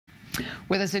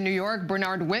With us in New York,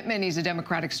 Bernard Whitman. He's a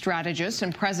Democratic strategist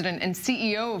and president and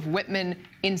CEO of Whitman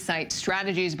Insight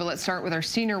Strategies. But let's start with our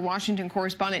senior Washington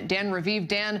correspondent, Dan Raviv.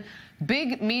 Dan,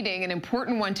 big meeting, an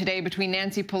important one today between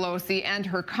Nancy Pelosi and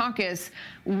her caucus.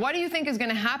 What do you think is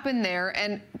going to happen there?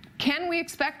 And can we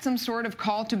expect some sort of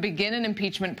call to begin an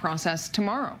impeachment process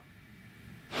tomorrow?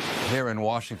 Here in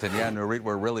Washington, Nurit,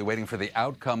 we're really waiting for the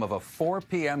outcome of a 4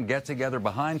 p.m. get-together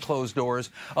behind closed doors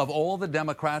of all the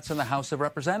Democrats in the House of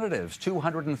Representatives,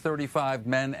 235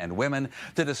 men and women,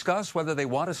 to discuss whether they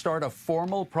want to start a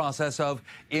formal process of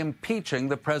impeaching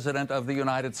the President of the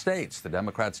United States. The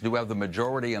Democrats do have the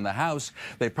majority in the House.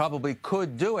 They probably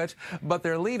could do it, but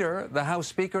their leader, the House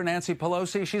Speaker, Nancy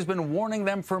Pelosi, she's been warning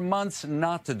them for months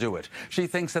not to do it. She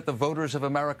thinks that the voters of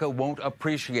America won't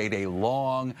appreciate a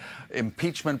long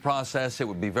impeachment process. It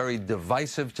would be very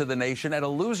divisive to the nation and a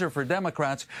loser for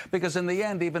Democrats because in the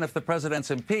end, even if the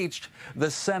president's impeached, the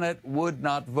Senate would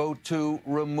not vote to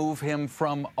remove him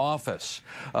from office.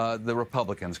 The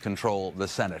Republicans control the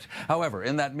Senate. However,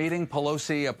 in that meeting,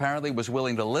 Pelosi apparently was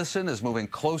willing to listen, is moving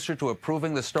closer to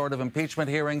approving the start of impeachment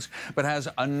hearings, but has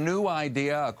a new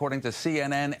idea, according to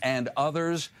CNN and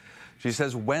others. She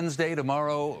says Wednesday,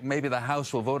 tomorrow, maybe the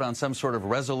House will vote on some sort of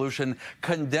resolution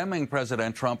condemning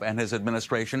President Trump and his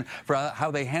administration for how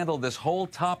they handled this whole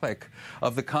topic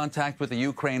of the contact with the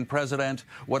Ukraine president,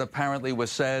 what apparently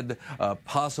was said,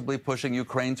 possibly pushing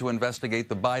Ukraine to investigate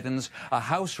the Bidens. A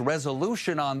House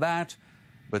resolution on that,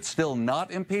 but still not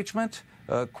impeachment.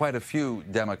 Quite a few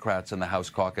Democrats in the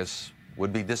House caucus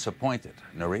would be disappointed.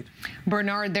 Nurit?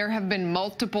 Bernard, there have been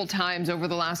multiple times over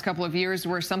the last couple of years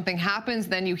where something happens,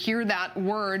 then you hear that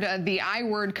word, the I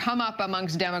word, come up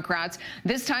amongst Democrats.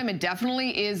 This time it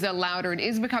definitely is louder. It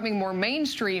is becoming more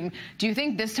mainstream. Do you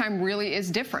think this time really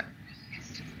is different?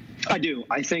 I do.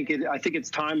 I think it's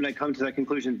time, and I come to that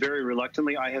conclusion very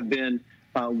reluctantly. I have been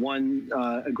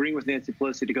agreeing with Nancy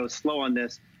Pelosi to go slow on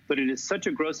this, but it is such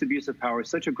a gross abuse of power,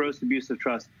 such a gross abuse of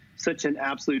trust, such an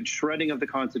absolute shredding of the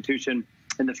Constitution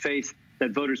and the faith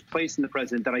that voters place in the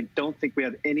president that I don't think we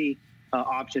have any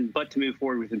option but to move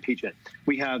forward with impeachment.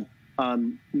 We have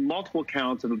multiple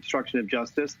counts of obstruction of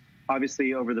justice,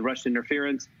 obviously over the Russian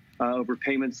interference, over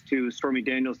payments to Stormy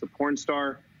Daniels, the porn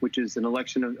star, which is an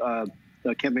election of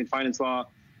campaign finance law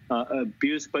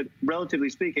abuse, but relatively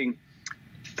speaking,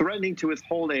 threatening to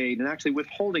withhold aid and actually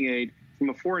withholding aid from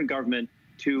a foreign government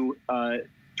to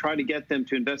try to get them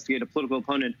to investigate a political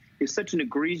opponent is such an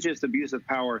egregious abuse of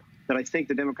power that I think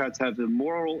the Democrats have the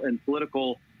moral and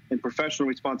political and professional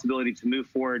responsibility to move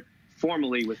forward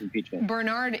formally with impeachment.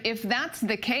 Bernard, if that's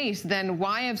the case, then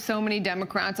why have so many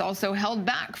Democrats also held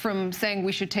back from saying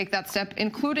we should take that step,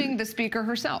 including the Speaker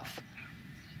herself?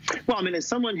 Well, I mean, as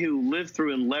someone who lived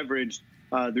through and leveraged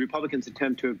the Republicans'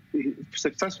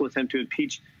 successful attempt to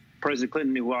impeach President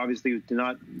Clinton, who obviously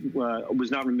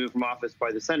was not removed from office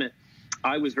by the Senate,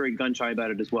 I was very gun-shy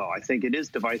about it as well. I think it is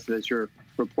divisive, as your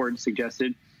report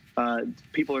suggested.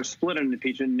 People are split on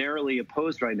impeachment, narrowly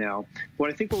opposed right now.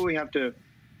 What we have to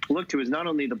look to is not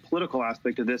only the political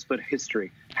aspect of this, but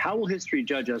history. How will history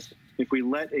judge us if we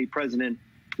let a president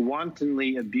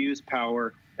wantonly abuse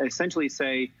power, essentially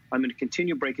say, I'm going to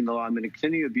continue breaking the law, I'm going to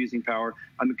continue abusing power,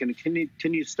 I'm going to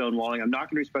continue stonewalling, I'm not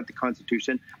going to respect the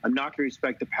Constitution, I'm not going to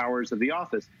respect the powers of the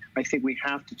office. I think we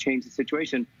have to change the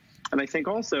situation. And I think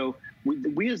also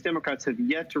we as Democrats have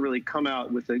yet to really come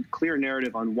out with a clear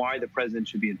narrative on why the president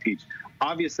should be impeached.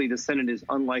 Obviously, the Senate is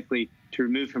unlikely to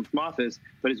remove him from office,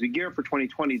 but as we gear up for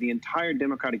 2020, the entire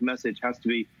Democratic message has to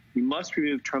be, we must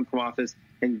remove Trump from office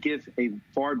and give a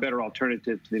far better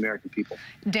alternative to the American people.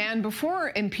 Dan,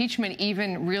 before impeachment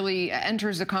even really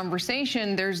enters the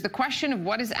conversation, there's the question of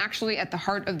what is actually at the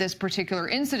heart of this particular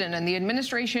incident. And the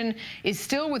administration is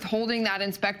still withholding that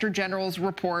Inspector General's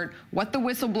report, what the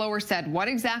whistleblower said, what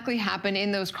exactly happened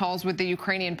in those calls with the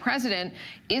Ukrainian president.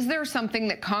 Is there something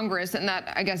that Congress and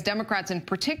that, I guess, Democrats in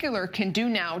particular can do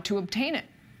now to obtain it?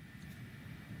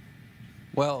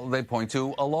 Well, they point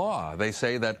to a law. They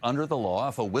say that under the law,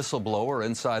 if a whistleblower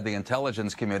inside the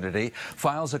intelligence community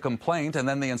files a complaint and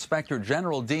then the Inspector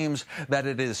General deems that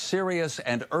it is serious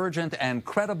and urgent and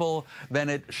credible, then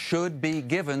it should be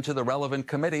given to the relevant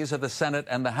committees of the Senate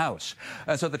and the House.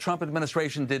 And so the Trump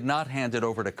administration did not hand it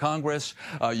over to Congress.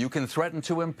 You can threaten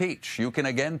to impeach. You can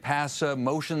again pass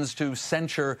motions to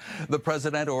censure the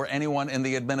president or anyone in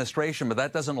the administration, but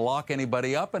that doesn't lock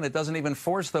anybody up, and it doesn't even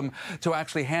force them to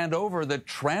actually hand over the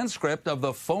transcript of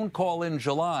the phone call in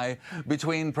July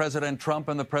between President Trump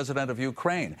and the president of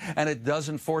Ukraine. And it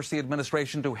doesn't force the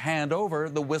administration to hand over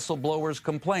the whistleblower's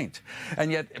complaint.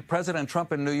 And yet President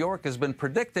Trump in New York has been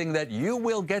predicting that you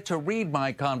will get to read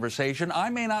my conversation. I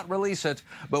may not release it,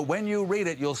 but when you read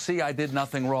it, you'll see I did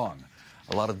nothing wrong.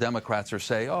 A lot of Democrats are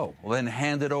saying, oh, well, then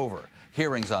hand it over.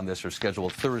 Hearings on this are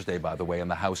scheduled Thursday, by the way, in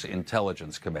the House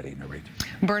Intelligence Committee. Nareed.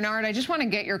 Bernard, I just want to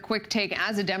get your quick take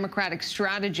as a Democratic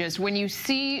strategist. When you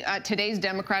see today's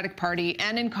Democratic Party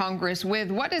and in Congress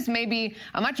with what is maybe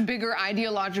a much bigger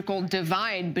ideological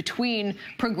divide between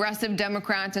progressive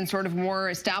Democrats and sort of more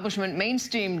establishment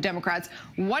mainstream Democrats,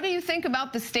 what do you think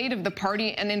about the state of the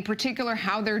party and in particular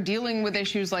how they're dealing with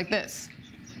issues like this?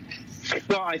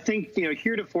 Well, I think,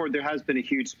 heretofore there has been a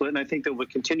huge split, and I think there will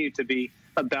continue to be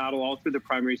a battle all through the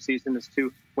primary season as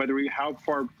to how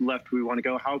far left we want to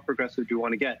go, how progressive do we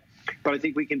want to get. But I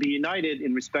think we can be united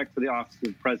in respect for the office of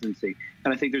the presidency.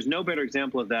 And I think there's no better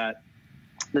example of that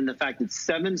than the fact that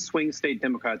 7 swing state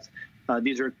Democrats,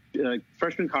 these are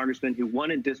freshman congressmen who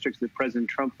won in districts that President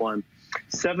Trump won,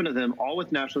 7 of them, all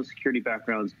with national security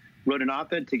backgrounds, wrote an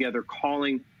op-ed together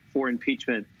calling for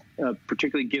impeachment.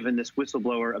 Particularly given this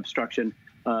whistleblower obstruction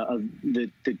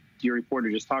that your reporter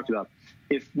just talked about.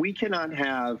 If we cannot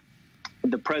have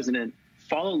the president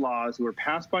follow laws that were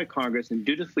passed by Congress and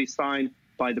dutifully signed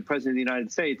by the president of the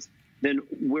United States, then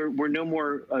we're no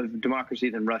more of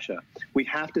democracy than Russia. We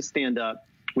have to stand up.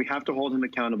 We have to hold him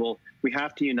accountable. We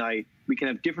have to unite. We can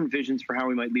have different visions for how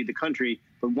we might lead the country.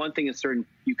 But one thing is certain,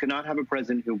 you cannot have a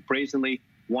president who brazenly,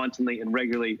 wantonly, and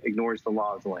regularly ignores the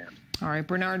law of the land. All right,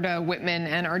 Bernard Whitman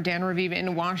and our Dan Raviv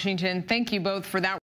in Washington, thank you both for that.